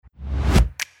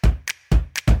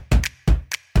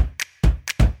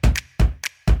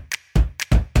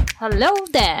Hello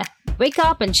there. Wake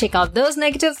up and shake out those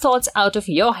negative thoughts out of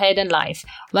your head and life.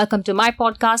 Welcome to my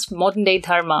podcast, Modern Day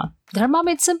Dharma. Dharma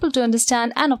made simple to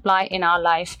understand and apply in our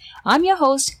life. I'm your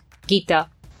host, Geeta.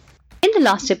 In the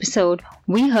last episode,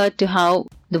 we heard to how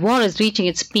the war is reaching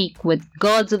its peak with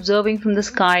gods observing from the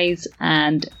skies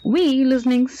and we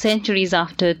listening centuries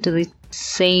after to the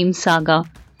same saga.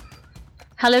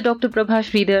 Hello, Dr. Prabha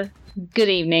Sridhar. Good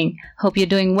evening. Hope you're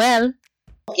doing well.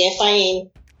 Okay, fine.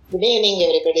 Good evening,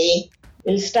 everybody.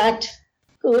 We'll start.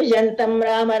 Kujantam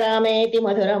Rama Rameti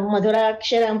Madhuram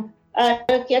Madhuraksharam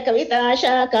Arakya Kavita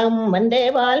Shakam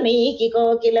Vande Valmiki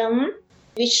Kokilam.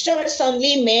 Vishnavas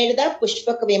only made the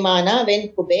Pushpak Vimana when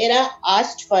Kubera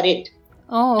asked for it.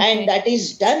 Oh, okay. And that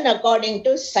is done according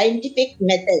to scientific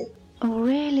method. Oh,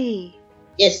 really?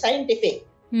 Yes, scientific.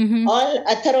 Mm-hmm. All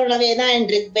Atharvana Veda and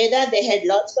Rig Veda, they had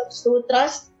lots of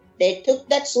sutras. They took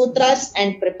that sutras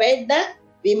and prepared the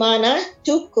Vimana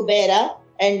to Kubera,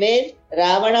 and where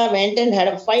Ravana went and had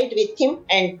a fight with him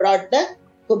and brought the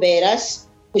Kubera's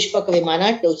Pushpak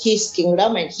Vimana to his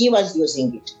kingdom, and he was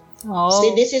using it. Oh.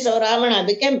 See, this is how Ravana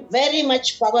became very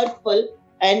much powerful,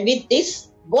 and with this,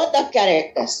 both the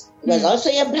characters. He was also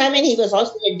a Brahmin, he was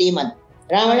also a demon.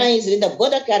 Ravana is with the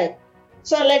both the characters.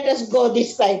 So let us go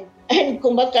this side. And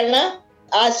Kumbhakarna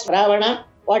asked Ravana,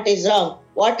 what is wrong?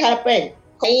 What happened?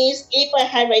 Please keep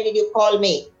ahead, why did you call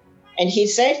me? And he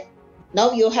said,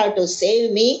 now you have to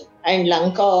save me and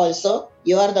Lanka also.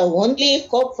 You are the only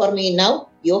hope for me now.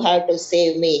 You have to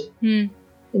save me. In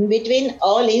between,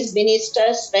 all his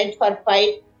ministers went for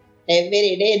fight.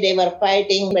 Every day they were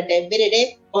fighting, but every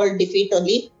day all defeat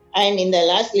only. And in the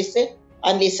last list,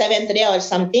 on the 7th day or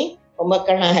something,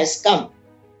 Kumbhakarna has come.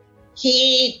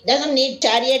 He doesn't need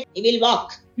chariot, he will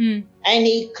walk. And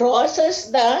he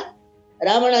crosses the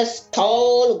Ravana's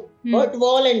tall court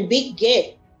wall and big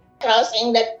gate.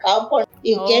 Crossing that compound,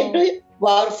 he came to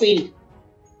war field.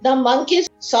 The monkeys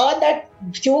saw that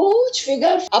huge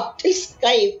figure up the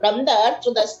sky, from the earth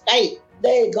to the sky.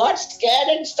 They got scared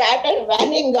and started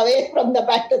running away from the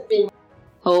battlefield.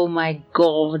 Oh my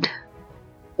God.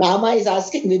 Rama is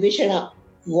asking Vibhishana,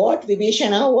 what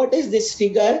Vibhishana, what is this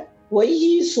figure? Why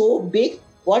he is so big?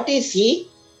 What is he?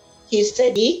 He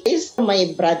said, he is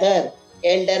my brother,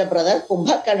 elder brother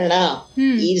Kumbhakarna.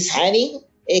 He is having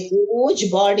a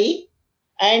huge body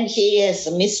and he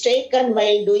is mistaken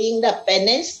while doing the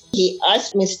penance. He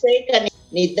asked mistaken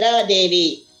Nidra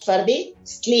Devi for the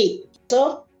sleep.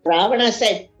 So Ravana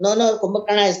said, no,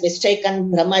 Kumbhakarna is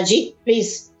mistaken, Brahmaji,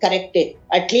 please correct it.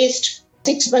 At least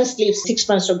 6 months sleep, 6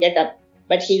 months to get up.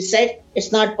 But he said,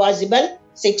 it's not possible.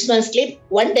 6 months sleep,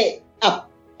 1 day up.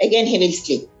 Again he will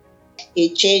sleep.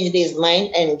 He changed his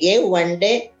mind and gave 1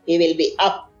 day he will be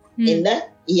up in the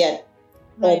year.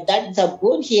 So that's the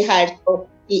boon he had. So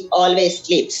he always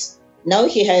sleeps. Now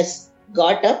he has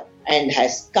got up and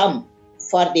has come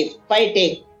for the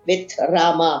fighting with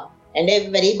Rama. And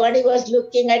everybody was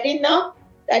looking at it now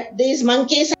that these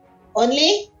monkeys,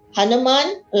 only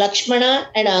Hanuman, Lakshmana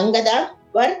and Angada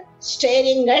were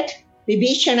staring at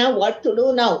Vibhishana what to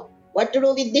do now. What to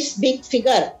do with this big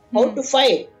figure? How to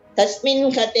fight?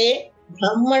 Tasmin khate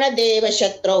Brahmana deva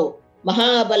shatrau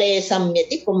Mahabale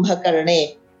samyati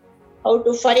Kumbhakarne. How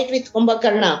to fight with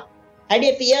Kumbhakarna. Had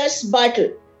a fierce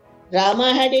battle.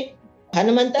 Rama had it.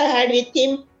 Hanumanta had with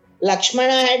him.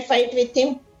 Lakshmana had fight with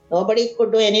him. Nobody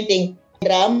could do anything.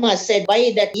 Rama said,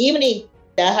 by that evening,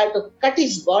 I have to cut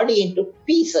his body into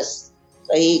pieces.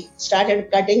 So he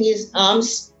started cutting his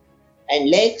arms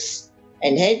and legs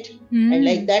and head and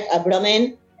like that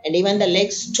abdomen and even the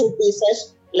legs 2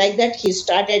 pieces. Like that he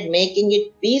started making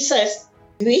it pieces.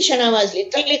 Vibhishana was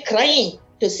literally crying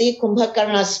to see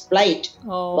Kumbhakarna's plight.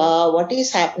 Wow, what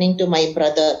is happening to my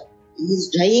brother? He is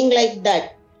dying like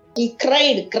that. He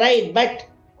cried, but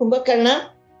Kumbhakarna,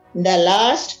 the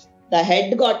last, the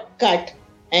head got cut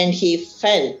and he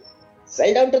fell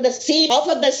down to the sea. Half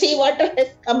of the sea water has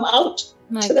come out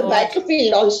to the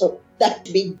battlefield also. That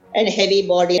big and heavy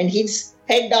body, and his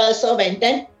head also went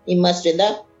and immersed in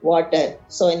the water.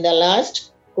 So in the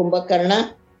last,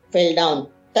 Kumbhakarna fell down.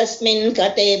 Tasmin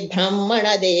kate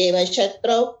brahmana deva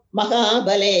shatro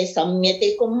mahabale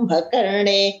samyati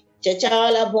kumbhakarne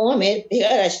chachala bhumir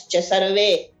bhigarascha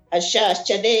sarve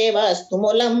ashascha devas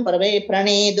tumulam parve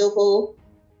praneduku.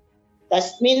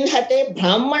 Tasmin hate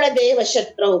brahmana deva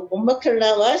shatro.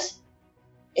 Kumbhakarna was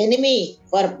enemy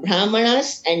for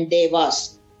brahmanas and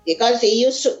devas because he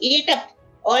used to eat up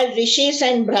all rishis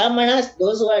and brahmanas,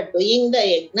 those who are doing the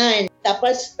yajna and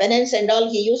tapas, penance and all,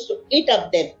 he used to eat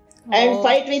up them and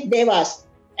fight with devas.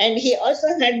 And he also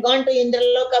had gone to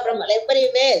Indraloka, Brahma,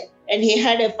 everywhere, and he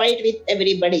had a fight with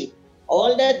everybody.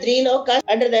 All the 3 lokas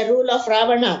under the rule of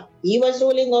Ravana, He was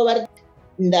ruling over.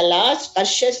 In the last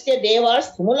Karshasya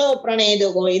Devas Thumulo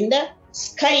Pranedugo, in the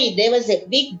sky there was a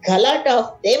big galata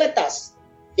of Devatas.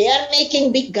 They are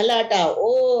making big galata.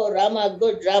 Oh, Rama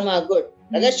good, Rama good.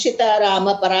 Ragashita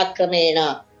Rama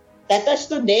Parakramena.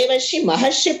 Tatastu Devashi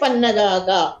Maharshi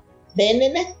Pannadaga. Then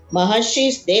in the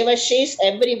Maharshis, Devashis,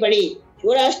 everybody.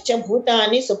 Shurascha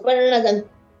Bhutani Suparnagan.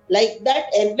 Like that,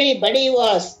 everybody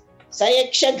was.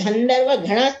 Sayaksha Gandharva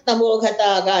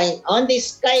Ghanatnamogataga. On the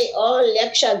sky, all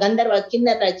Yaksha, Gandharva,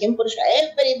 Kinnara, Kimpurusha,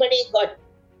 everybody got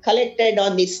collected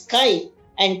on the sky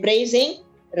and praising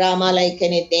Rama like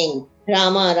anything.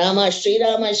 Rama, Rama, Sri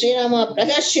Rama, Sri Rama,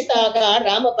 Prakashitaga,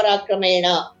 Rama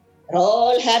Parakramena. They're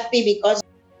all happy because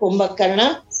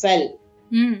Kumbhakarna fell.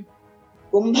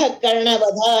 Kumbhakarna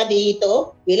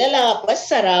Vadhadito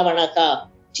Vilalapassa Ravanaka.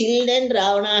 Children,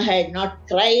 Ravana had not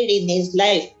cried in his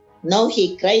life. Now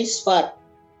he cries for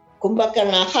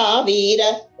Kumbhakarna Ha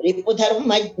Veera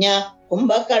Ripudharmajna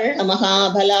Kumbhakarna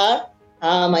Mahabhala.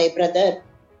 Ah, my brother.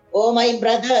 Oh, my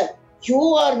brother. You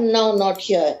are now not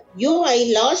here.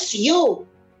 I lost you.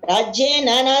 Rajye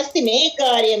nanasti me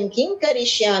karyam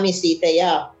kinkarishyami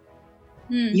sitaya.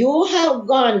 You have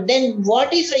gone. Then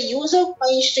what is the use of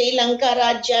my Sri Lanka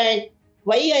Rajya and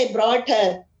why I brought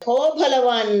her? Ho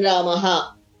Bhalavan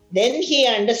Ramaha. Then he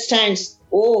understands,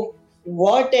 oh,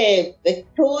 what a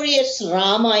victorious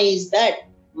Rama is that.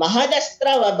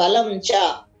 Mahadastra balam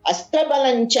cha, astra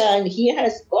balam cha, and he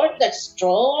has got that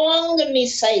strong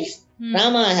missile.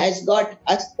 Rama has got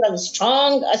astram,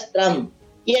 strong astram.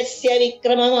 Yasya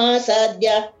vikramama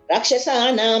sadhya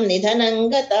rakshasanam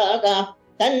nidhanangataga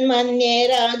tanmanye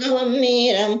raghavam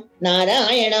meram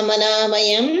narayana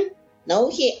manamayam. Now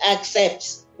he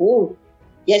accepts. Oh,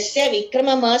 Yasya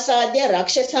vikramama sadhya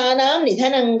rakshasanam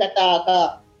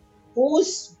nidhanangataga.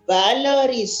 Whose valor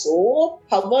is so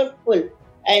powerful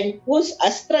and whose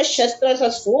astra shastras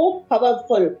are so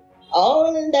powerful.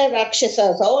 All the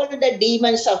Rakshasas, all the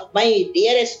demons of my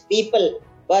dearest people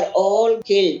were all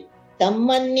killed.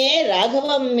 Tammanye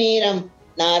Raghavam Meram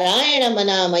Narayana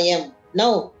Manamayam.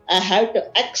 Now I have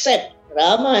to accept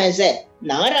Rama as a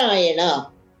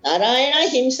Narayana. Narayana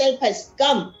himself has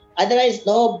come. Otherwise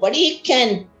nobody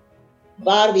can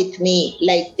bar with me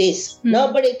like this.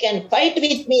 Nobody can fight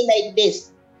with me like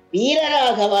this. Veera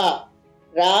Raghava.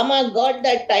 Rama got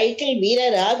the title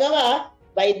Veera Raghava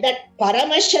by that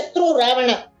Paramashatru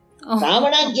Ravana.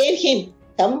 Ravana gave him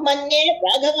Tammanye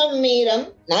Raghavam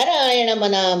Meeram Narayana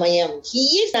Manamayam. He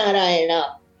is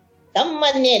Narayana.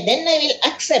 Tammanye. Then I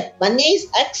will accept. Manye is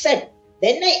accept.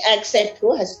 Then I accept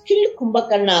who has killed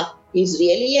Kumbhakarna. He is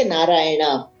really a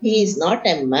Narayana. He is not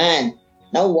a man.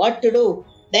 Now what to do?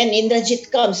 Then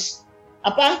Indrajit comes.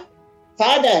 Appa,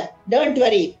 father, don't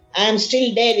worry. I am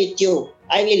still there with you.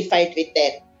 I will fight with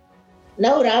them.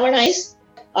 Now Ravana is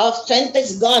of strength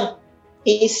is gone.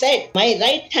 He said, my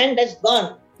right hand is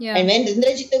gone. Yeah. And when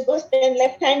Indrajit goes, then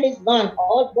left hand is gone.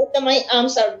 All both of my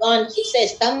arms are gone. He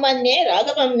says, Tammanye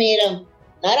Raghavam Meeram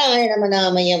Narayana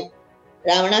Manamayam.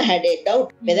 Ravana had a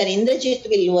doubt whether Indrajit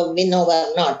will win or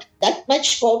not. That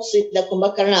much hopes with the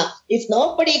Kumbhakarna. If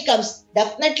nobody comes,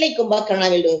 definitely Kumbhakarna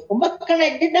will do it.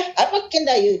 Kumbhakarna did the havoc in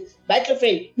the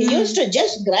battlefield. He used to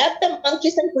just grab the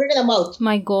monkeys and put it in the mouth.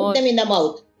 My God. Put them in the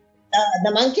mouth.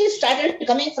 The monkeys started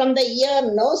coming from the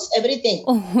ear, nose, everything.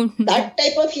 Oh, no. That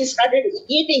type of he started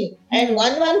eating. And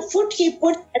one foot he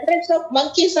put, hundreds of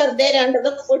monkeys are there under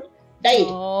the foot, died.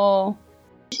 Oh.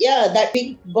 Yeah, that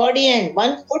big body and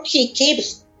 1 foot he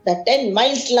keeps, the 10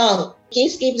 miles long. He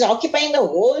keeps occupying the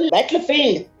whole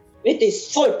battlefield with his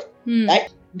foot.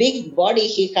 That big body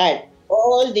he had.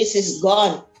 All this is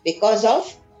gone because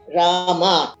of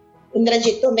Rama.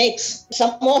 Indrajit makes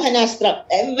Sammohanastra.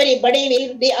 Everybody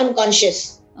will be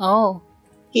unconscious. Oh.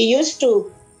 He used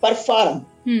to perform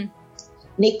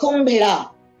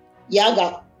Nikumbhila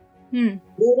Yaga. During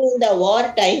the war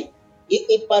time,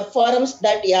 he performs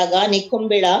that Yaga,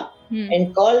 Nikumbhila,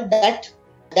 and call that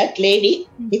lady.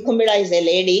 Nikumbhila is a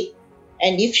lady.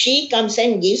 And if she comes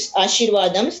and gives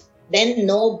Ashirvadams, then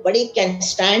nobody can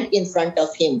stand in front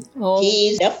of him. Oh. He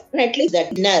is definitely the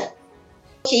winner.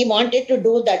 He wanted to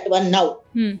do that one now.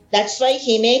 That's why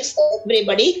he makes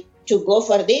everybody to go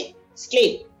for the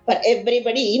sleep. For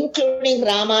everybody, including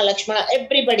Rama, Lakshmana,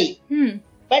 everybody.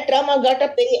 But Rama got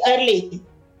up very early.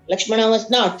 Lakshmana was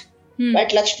not.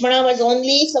 But Lakshmana was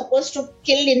only supposed to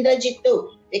kill Indrajit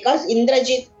too. Because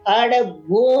Indrajit had a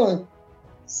boon.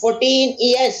 14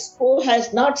 years who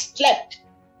has not slept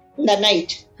in the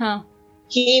night.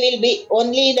 He will be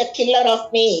only the killer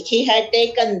of me. He had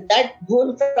taken that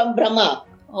boon from Brahma.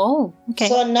 Oh, okay.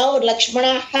 So now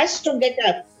Lakshmana has to get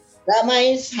up. Rama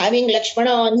is having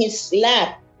Lakshmana on his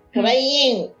lap,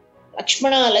 crying.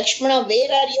 Lakshmana, Lakshmana,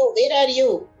 where are you? Where are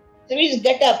you? Please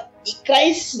get up. He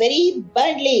cries very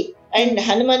badly. And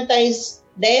Hanumanta is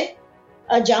there.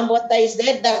 Jambavata is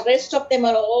there. The rest of them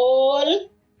are all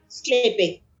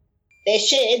sleeping.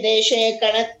 Deshe deshe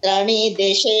kanatrani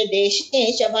deshe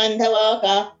deshe cha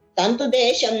bandhavaka tantu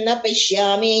desham na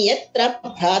pashyami yatra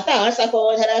bhrata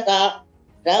sakodharaka.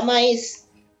 Rama is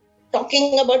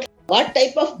talking about what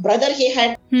type of brother he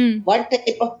had, what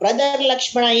type of brother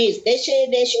Lakshmana is.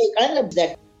 Deshe deshe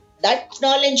kanatrani. That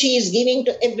knowledge he is giving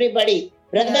to everybody.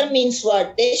 Brother means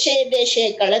what? Deshe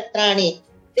deshe kalatrani.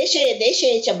 Deshe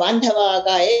deshe cha bandhavaka.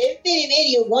 Everywhere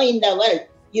you go in the world,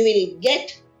 you will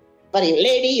get, for a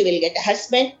lady, you will get a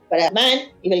husband. For a man,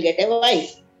 you will get a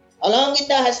wife. Along with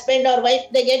the husband or wife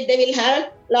they will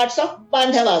have lots of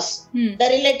bandhavas. The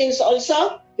relatives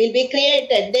also will be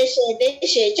created. Deshe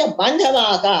deshe cha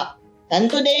bandhavaka.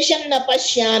 Tantu desham na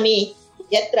pashyami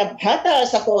yatra bhrata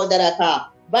sakodaraka.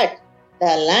 But the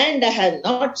land I have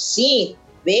not seen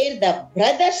where the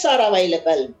brothers are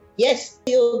available. Yes,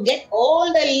 you get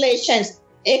all the relations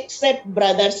except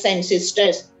brothers and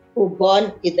sisters who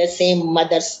born in the same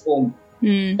mother's womb.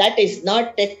 That is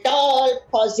not at all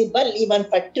possible even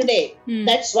for today.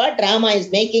 That's what Rama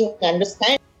is making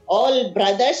understand. All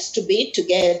brothers to be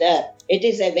together. It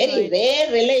is a very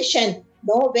rare relation.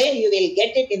 Nowhere you will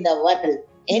get it in the world.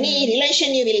 Any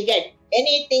relation you will get,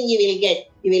 anything you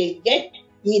will get,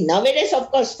 nowadays,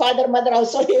 of course, father, mother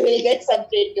also you will get some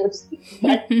relatives,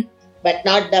 but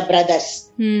not the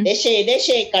brothers. Deshe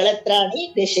deshe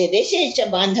kalatrani, deshe deshe cha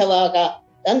bandhavaka,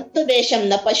 tantu desham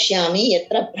na pashyami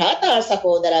yatra bhrata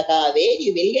sakodaraka. Where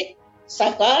you will get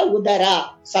saka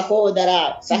udara,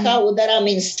 sakodara. Saka udara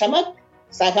means stomach.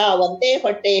 Saka vante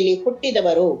hotteli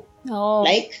huttidavaru.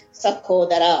 Like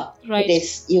sakodara. It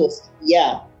is used.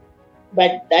 Yeah.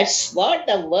 But that's what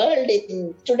the world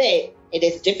is today. It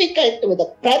is difficult with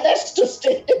the brothers to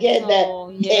stay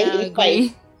together. They will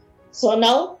fight. So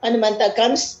now Hanumanta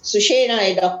comes. Sushena,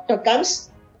 a doctor, comes.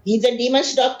 He's a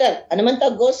demon's doctor.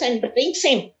 Hanumanta goes and brings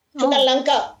him to the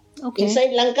Lanka.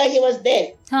 Inside Lanka he was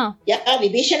there.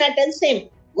 Vibhishana tells him,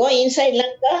 go inside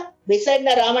Lanka, beside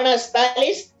the Ravana's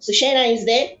palace. Sushena is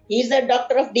there. He is the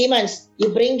doctor of demons. You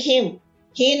bring him.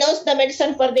 He knows the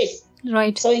medicine for this.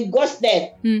 Right. So he goes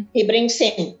there. He brings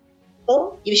him.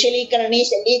 So usually Karani,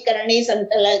 Shali, and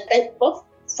the type of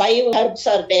 5 herbs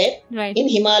are there in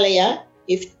Himalaya.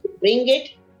 If you bring it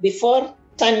before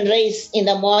sunrise in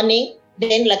the morning,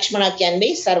 then Lakshmana can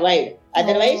be survived.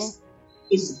 Otherwise,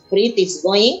 his breath is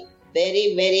going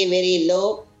very, very, very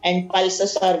low and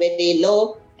pulses are very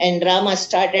low. And Rama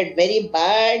started very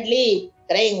badly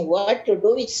crying, what to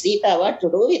do with Sita, what to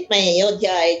do with my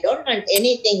Ayodhya. I don't want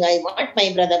anything. I want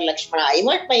my brother Lakshmana. I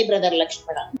want my brother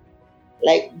Lakshmana.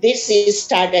 Like this is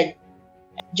started.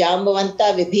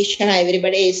 Jambavanta, Vibhishana,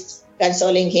 everybody is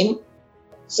consoling him.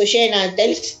 Sushena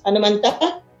tells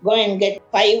Hanumanta, go and get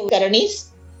 5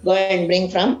 Karanis, go and bring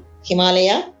from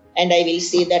Himalaya, and I will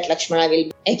see that Lakshmana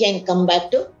will again come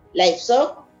back to life.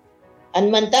 So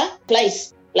Hanumanta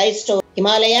flies to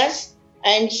Himalayas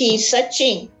and he is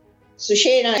searching.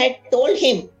 Sushena had told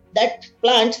him that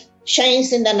plant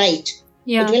shines in the night.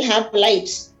 It will have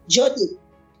lights, Jyoti.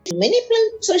 Many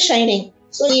plants are shining.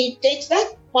 So he takes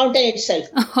the mountain itself.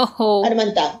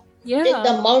 Hanumanta. Take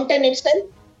the mountain itself.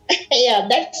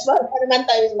 That's what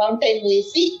Hanumanta is mountain. We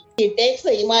see. He takes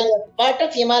the Himalaya, part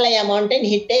of Himalaya mountain,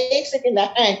 he takes it in the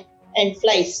hand and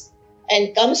flies.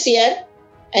 And comes here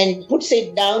and puts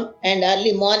it down. And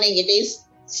early morning it is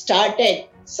started.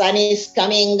 Sun is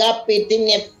coming up. Within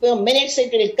a few minutes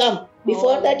it will come.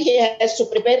 Before that he has to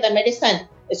prepare the medicine.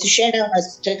 Sushena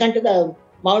was taken to the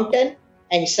mountain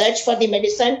and searched for the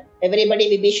medicine.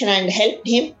 Everybody, Vibhishana, and helped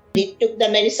him. He took the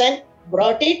medicine,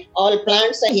 brought it, all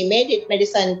plants, and he made it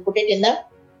medicine, put it in the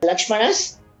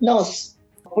Lakshmana's nose.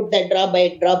 Put that drop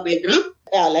by drop by drop.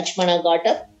 Lakshmana got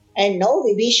up. And now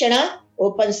Vibhishana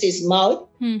opens his mouth.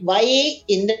 Why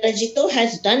Indrajito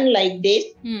has done like this?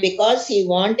 Because he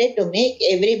wanted to make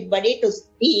everybody to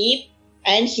sleep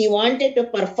and he wanted to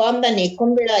perform the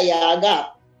Nikumbila Yaga.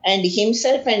 And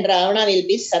himself and Ravana will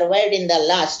be survived in the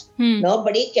last.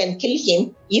 Nobody can kill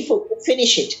him if he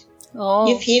finish it.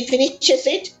 If he finishes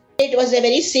it, it was a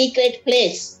very secret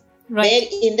place where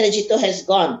Indrajito has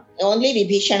gone. Only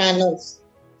Vibhishana knows.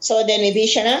 So then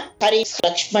Vibhishana hurries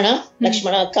Lakshmana.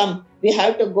 Lakshmana, come. We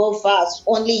have to go fast.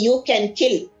 Only you can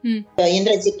kill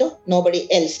Indrajito,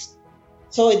 nobody else.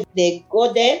 So they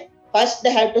go there. First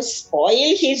they have to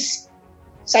spoil his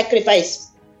sacrifice.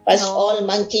 First all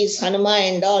monkeys, Hanuma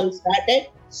and all started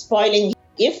spoiling.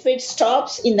 If it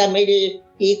stops in the middle,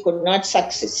 he could not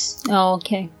success.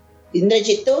 Okay.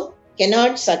 Indrajito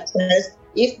cannot success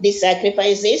if the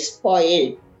sacrifice is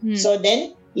spoiled. So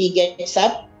then he gets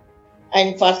up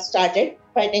and first started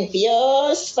fighting.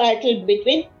 Fierce battle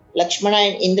between Lakshmana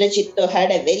and Indrajit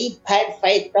had a very bad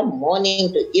fight from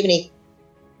morning to evening.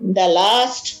 The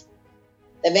last,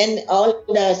 when all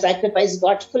the sacrifice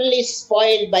got fully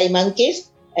spoiled by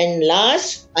monkeys, and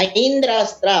last,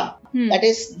 Indrastra, that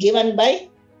is given by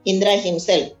Indra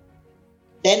himself.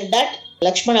 Then that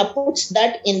Lakshmana puts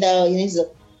that in his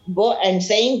bow and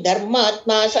saying, Dharma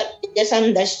Atma Satya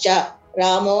Sandascha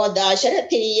Ramo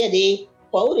Dasharathi Yadi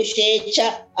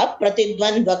Paurushecha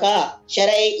Apratidvandvaka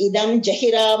Sharai Idam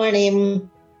Jahiravanim.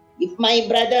 If my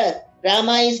brother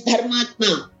Rama is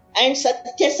Dharmatma and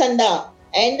Satya Sanda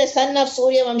and the son of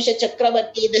Surya Vamsha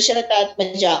Chakravarti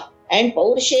Dasharathatmaja and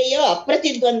Paurusheya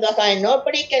Apratidvandvaka, and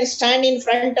nobody can stand in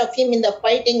front of him in the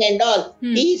fighting and all.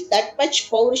 He is that much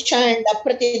Paurusha and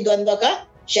Apratidvandvaka.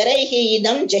 Sharaihi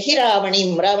idam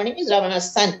Jahiravanim. Ravanim is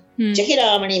Ravana's son.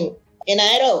 Jahiravanim. In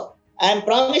arrow, I am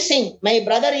promising my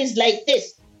brother is like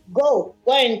this. Go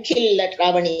and kill that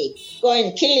Ravani. Go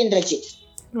and kill Indrajit.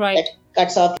 Right. That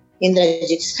cuts off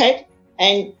Indrajit's head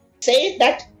and says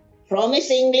that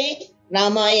promisingly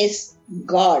Rama is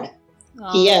God.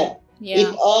 Here. Yeah.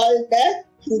 With all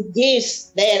he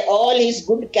gives there all his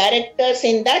good characters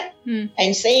in that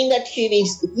and saying that he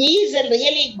is a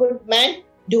really good man,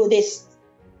 do this.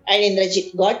 And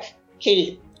Indrajit got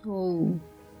killed. Oh.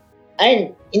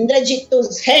 And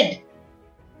Indrajit's head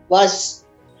was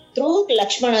through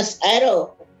Lakshmana's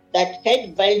arrow, that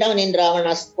head fell down in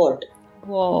Ravana's court.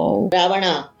 Whoa.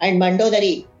 Ravana and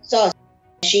Mandodari saw.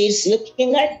 She is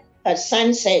looking at her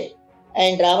son's head,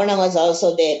 and Ravana was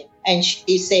also there. And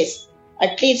she says,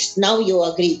 at least now you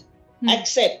agree.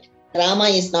 Accept. Rama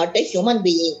is not a human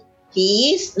being.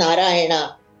 He is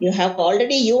Narayana. You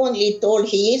only told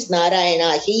he is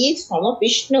Narayana. He is from a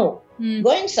Vishnu.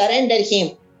 Go and surrender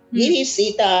him. Give his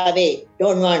Sita away.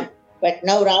 Don't want. But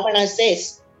now Ravana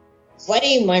says, why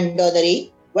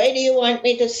Mandodari? Why do you want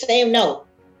me to save now?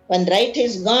 When right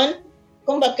is gone,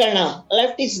 Kumbhakarna.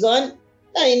 Left is gone,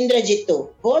 the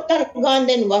Indrajitu. Both are gone.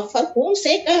 Then for whom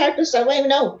sake I have to survive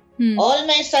now? All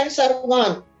my sons are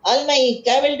gone. All my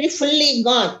cavalry fully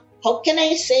gone. How can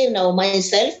I save now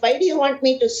myself? Why do you want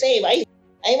me to save?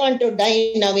 I want to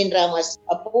die now in Ramas.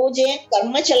 Apujayan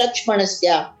karmacha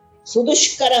Lakshmanasya.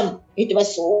 Sudushkaram. It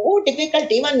was so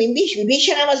difficult. Even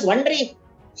Vibhishana was wondering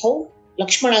how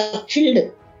Lakshmana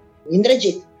killed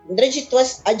Indrajit. Indrajit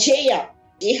was Ajeya.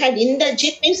 He had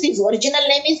Indrajit, means his original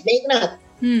name is Meghnad.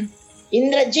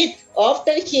 Indrajit,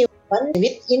 after he won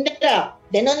with Indra,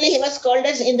 then only he was called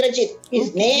as Indrajit.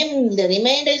 His name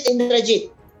remained as Indrajit.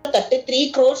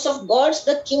 33 crores of gods,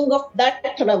 the king of that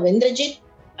of Indrajit,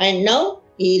 and now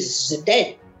he is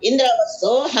dead. Indra was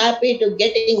so happy to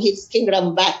getting his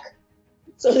kingdom back.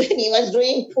 So then he was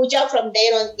doing puja from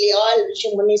there only. All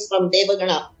Rishi-munis from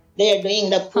Devagana, they are doing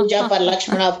the puja for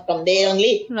Lakshmana from there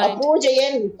only. Right.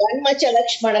 Apujayan Ganmacha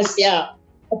Lakshmanasya.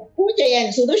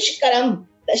 Apujayan Sudushkaram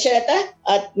Dasharatha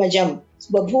Atmajam.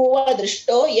 Babhuva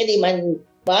Drishto Yadi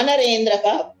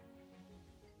Vanarendraka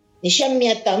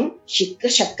Nishamyatam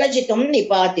Shakrajitam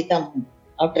Nipatitam.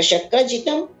 After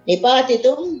Shakrajitam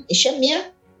Nipatitum Nishamya,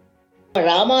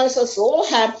 Rama was so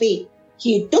happy.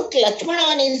 He took Lakshmana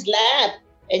on his lap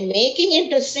and making him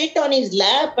to sit on his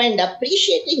lap and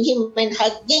appreciating him and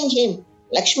hugging him.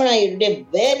 Lakshmana did a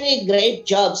very great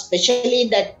job, especially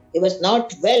that he was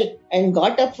not well and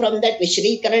got up from that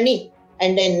Vishrikarani.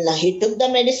 And then he took the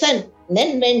medicine,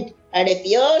 then went, had a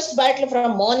fierce battle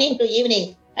from morning to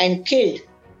evening and killed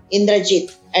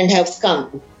Indrajit and have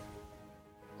come.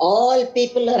 All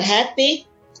people are happy.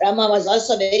 Rama was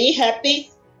also very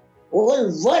happy.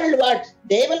 Whole world, what?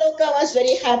 Devaloka was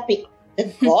very happy. The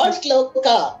God's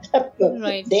Loka,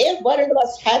 Right. their world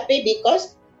was happy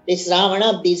because this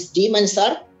Ravana, these demons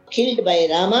are killed by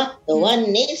Rama. The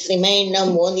one is remained now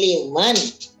only one.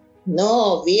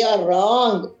 No, we are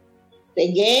wrong.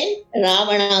 Again,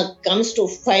 Ravana comes to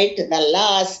fight the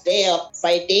last day of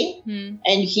fighting,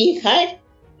 and he had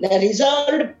the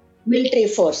reserved military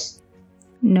force.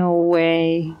 No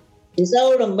way.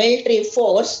 Reserved military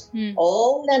force,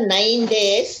 all the 9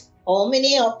 days, how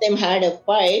many of them had a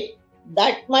fight?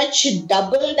 That much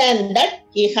double than that,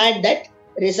 he had that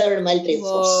reserved military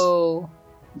force. Whoa.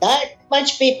 That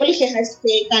much people he has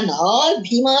taken, all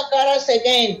Bhimakaras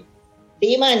again,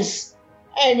 demons.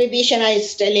 And Vibhishana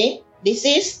is telling, this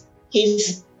is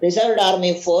his reserved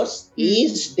army force. He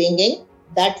is bringing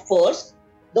that force.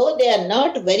 Though they are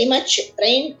not very much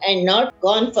trained and not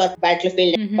gone for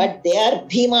battlefield, but they are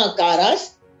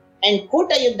Bhimakaras and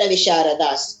Kuta Yuddha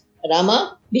Visharadas.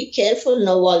 Rama, be careful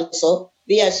now also.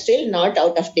 We are still not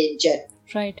out of danger.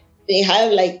 Right. We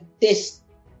have like this.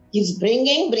 He's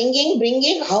bringing.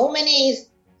 How many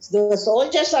the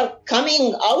soldiers are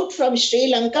coming out from Sri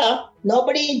Lanka?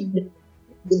 Nobody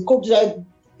could.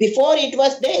 Before it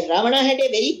was there, Ravana had a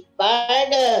very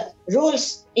bad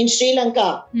rules in Sri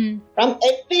Lanka. From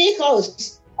every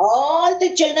house, all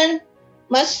the children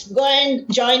must go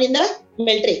and join in the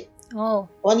military. Oh.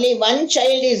 Only one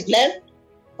child is left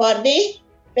for the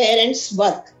parents'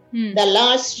 work. The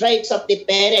last rights of the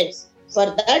parents.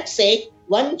 For that sake,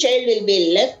 one child will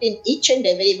be left in each and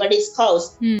everybody's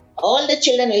house. All the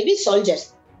children will be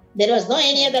soldiers. There was no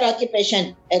any other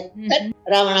occupation except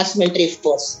Ravana's military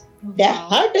force. They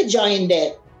had to join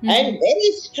there and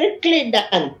very strictly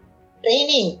done.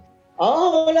 Training,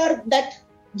 all are that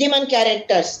demon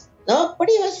characters.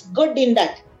 Nobody was good in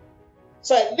that.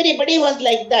 So everybody was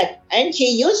like that. And he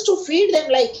used to feed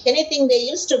them like anything. They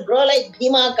used to grow like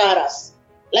Bhimakaras.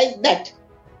 Like that.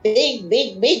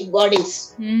 Big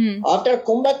bodies. After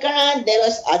Kumbhakarna, there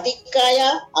was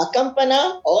Adhikaya,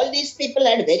 Akampana. All these people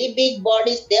had very big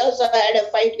bodies. They also had a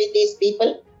fight with these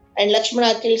people. And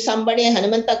Lakshmana killed somebody,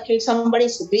 Hanumanta killed somebody,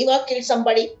 Sugriva killed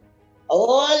somebody.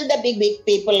 All the big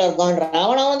people are gone.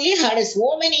 Ravana only had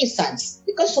so many sons.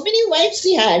 Because so many wives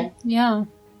he had. Yeah.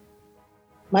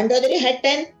 Mandodari had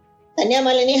 10. Tanya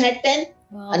Malini had 10.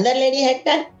 Wow. Another lady had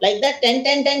 10. Like that, 10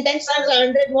 sons,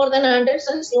 100, more than 100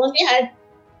 sons. He only had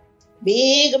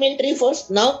big military force.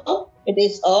 Now it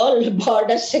is all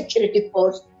border security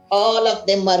force. All of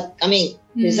them are coming.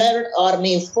 Reserved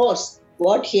army force.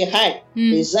 What he had.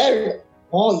 Reserved.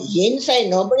 Oh, inside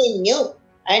nobody knew.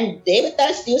 And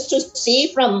Devatas used to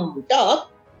see from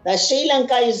top. The Sri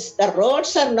Lanka is, the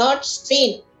roads are not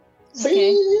seen. Full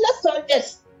of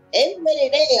soldiers. Every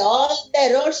day, all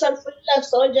the roads are full of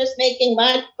soldiers making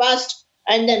march past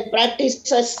and then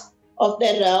practices of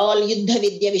their all Yuddha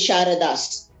Vidya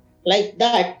Visharadas. Like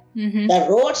that. The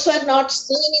roads were not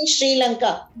seen in Sri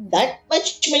Lanka. That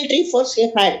much military force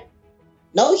he had.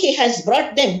 Now he has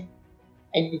brought them.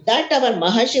 And that our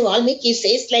Maharshi Valmiki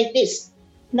says like this.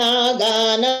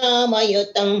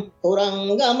 Naganamayutam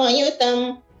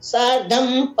Purangamayutam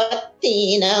Sardam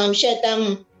Pattinam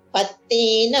Shatam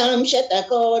Pattinam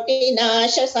Shatakoti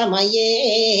Nasha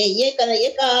Samaye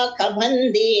Yeka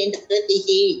Kabandi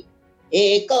Nritihi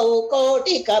Eko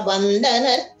Koti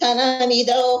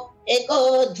Kabandanarthanamido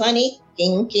Eko Dhvani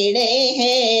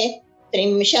Kinkinehe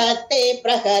Trimshate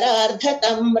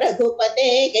Prakarardhatam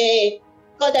Raghupatege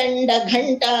Kodanda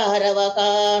Ghantaravaka.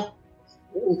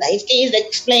 Nicely is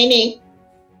explaining.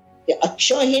 The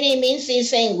Akshohini means he is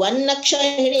saying one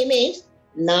Akshohini means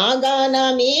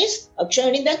Nagana means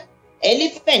Akshohini the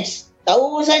elephants,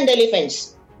 1,000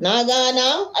 elephants.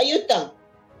 Nagana Ayutam.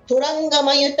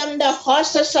 Turangamayutam the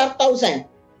horses are 1,000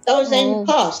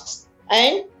 horses.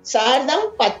 And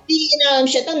Sardam Pattinam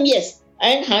Shatam, yes.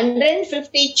 And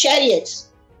 150 chariots.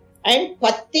 And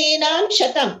Pattinam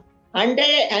Shatam.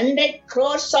 100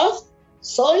 crores of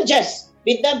soldiers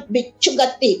with the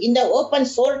Bichugatti in the open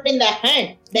sword in the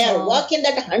hand. They are walking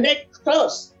that 100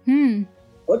 crores.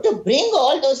 But to bring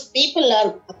all those people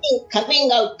are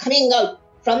coming out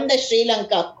from the Sri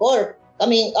Lanka court,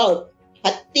 coming out.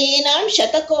 Pattinam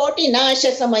Shatakoti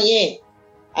Nasha Samaye.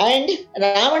 And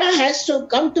Ravana has to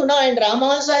come to know, and Rama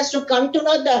also has to come to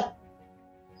know the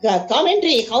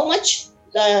commentary, how many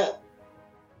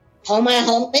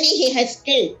he has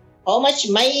killed. How much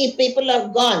my people are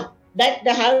gone. That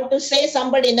they have to say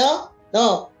somebody, no.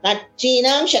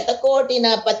 Natchinam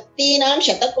Shatakotina Pattinam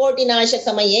Shatakotina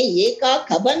Samaye Eka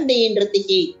Kabandi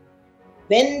Nritihi.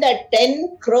 When the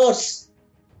 10 crores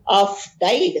of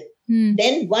died,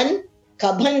 then one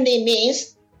Kabandi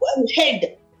means one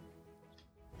head.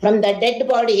 From the dead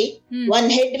body, one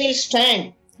head will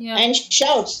stand and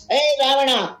shouts, Hey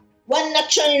Ravana, one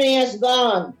Akshayani has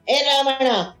gone. Hey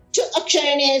Ravana, 2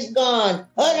 Akshayani is gone.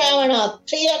 Oh Ravana,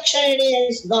 3 Akshayani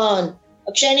is gone.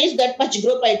 Akshayani is that much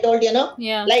group I told you, no?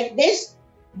 Yeah. Like this.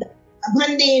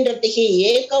 Kabandi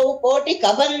Nritihi, Eko Koti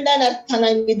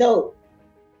Kabandanarthana Vido.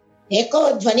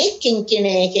 Eko Dhvani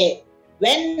Kinkineke.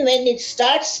 When it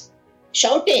starts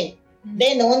shouting,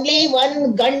 then only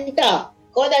one Ganta,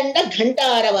 Kodanda Ghanta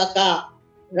Aravaka.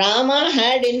 Rama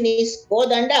had in his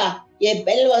Kodanda, a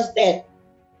bell was there.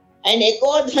 And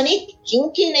Eko Dhvani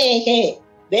Kinkineke.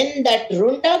 When that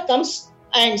Runda comes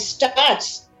and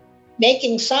starts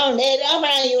making sound, hey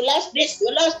Ravana, you lost this.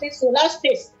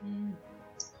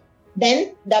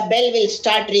 Then the bell will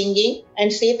start ringing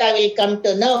and Sita will come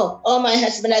to know, oh, my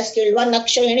husband has killed 1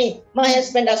 Akshayani, my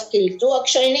husband has killed 2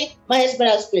 Akshayani, my husband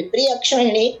has killed 3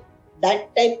 Akshayani.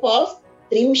 That type of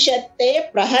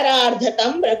Trimshatte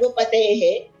Praharardhatam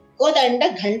Raghupatehe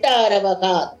Kodanda Ghanta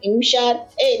Aravaka.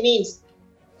 Trimshatte means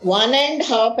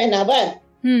 1.5 hours.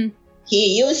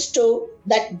 He used to,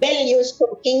 that bell used to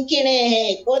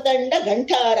kinkinehe kodanda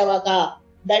ghantaravaka.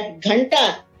 That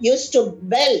ghanta used to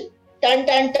bell, tan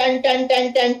tan tan tan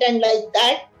tan tan tan like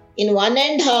that in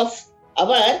 1.5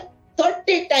 hour,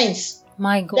 30 times.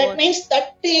 My God. That means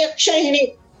 30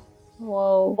 akshahini.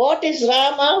 Whoa. What is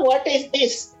Rama? What is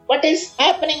this? What is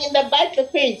happening in the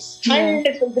battlefield? Stunned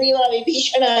Sugriva,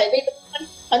 Vibhishana, everyone,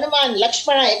 Hanuman,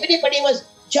 Lakshmana, everybody was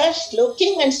just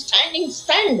looking and standing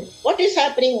stunned. What is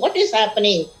happening? What is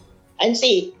happening? And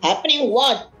see, happening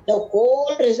what? The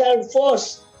whole reserve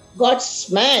force got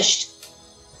smashed.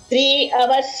 3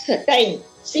 hours time,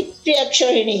 60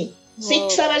 akshahini.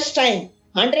 6 hours time,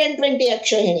 120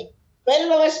 akshahini.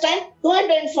 12 hours time,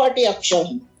 240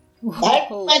 akshahini. That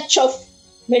much of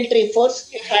military force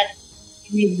he had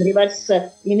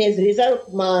in his reserve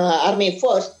army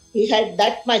force. He had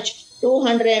that much,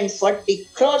 240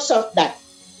 crores of that.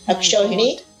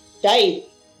 Akshahini died.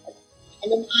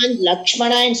 Hanuman,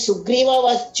 Lakshmana and Sugriva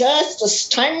was just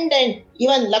stunned, and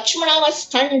even Lakshmana was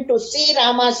stunned to see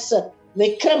Rama's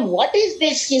Vikram. What is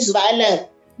this, his valor?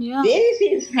 Yeah. Where is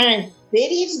his hand? Where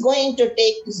is going to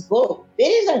take his bow?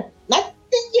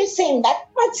 Nothing is saying that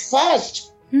much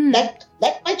fast. That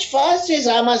much fast is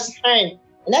Rama's hand.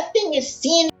 Nothing is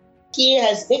seen. He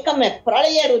has become a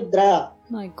Pralaya Rudra.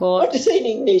 My God. What is it in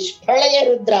English? Pralaya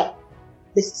Rudra.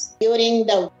 This during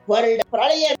the world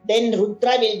Pralaya, then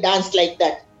Rudra will dance like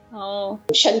that. Oh.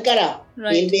 Shankara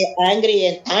will be angry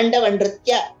and Tandava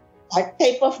Nritya. That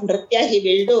type of Nritya he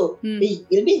will do. He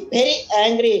will be very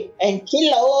angry and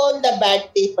kill all the bad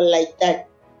people like that.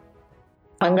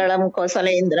 Mangalam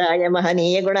Kosalendraya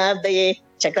Mahaniya Gunabdaye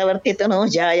Chakravarti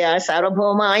Tanujaya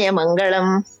Sarvabhaumaya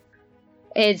Mangalam.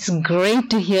 It's great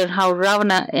to hear how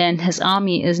Ravana and his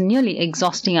army is nearly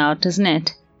exhausting out, isn't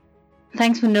it?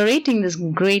 Thanks for narrating this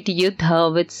great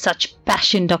Yuddha with such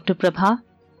passion, Dr. Prabha.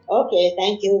 Okay,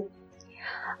 thank you.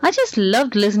 I just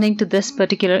loved listening to this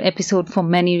particular episode for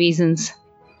many reasons.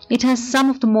 It has some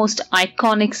of the most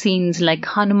iconic scenes like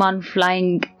Hanuman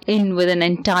flying in with an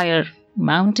entire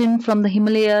mountain from the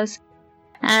Himalayas,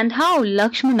 and how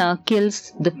Lakshmana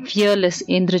kills the fearless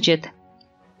Indrajit.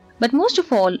 But most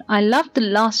of all, I loved the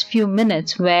last few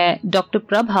minutes where Dr.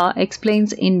 Prabha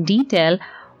explains in detail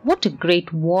what a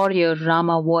great warrior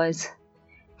Rama was.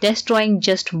 Destroying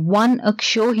just one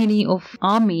Akshohini of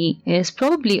army is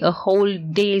probably a whole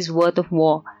day's worth of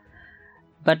war.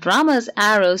 But Rama's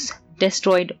arrows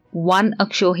destroyed one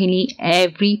Akshohini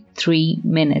every 3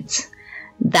 minutes.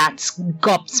 That's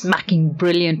gobsmacking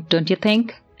brilliant, don't you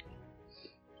think?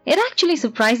 It actually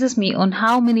surprises me on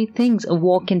how many things a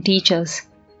war can teach us.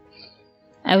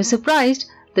 I was surprised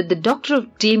that the doctor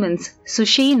of demons,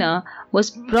 Sushena,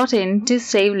 was brought in to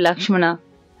save Lakshmana.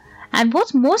 And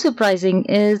what's more surprising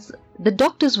is the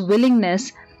doctor's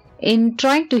willingness in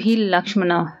trying to heal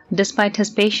Lakshmana despite his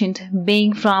patient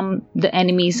being from the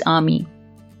enemy's army.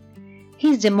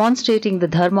 He's demonstrating the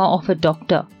dharma of a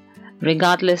doctor.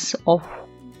 Regardless of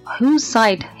whose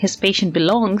side his patient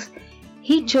belongs,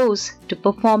 he chose to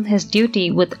perform his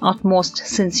duty with utmost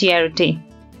sincerity.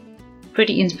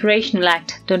 Pretty inspirational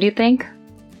act, don't you think?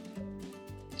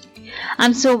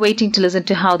 I'm so waiting to listen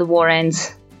to how the war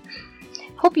ends.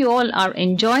 Hope you all are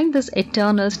enjoying this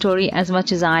eternal story as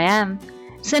much as I am.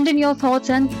 Send in your thoughts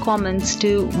and comments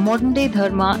to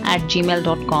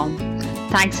moderndaydharma@gmail.com.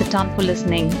 Thanks a ton for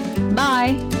listening.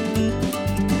 Bye!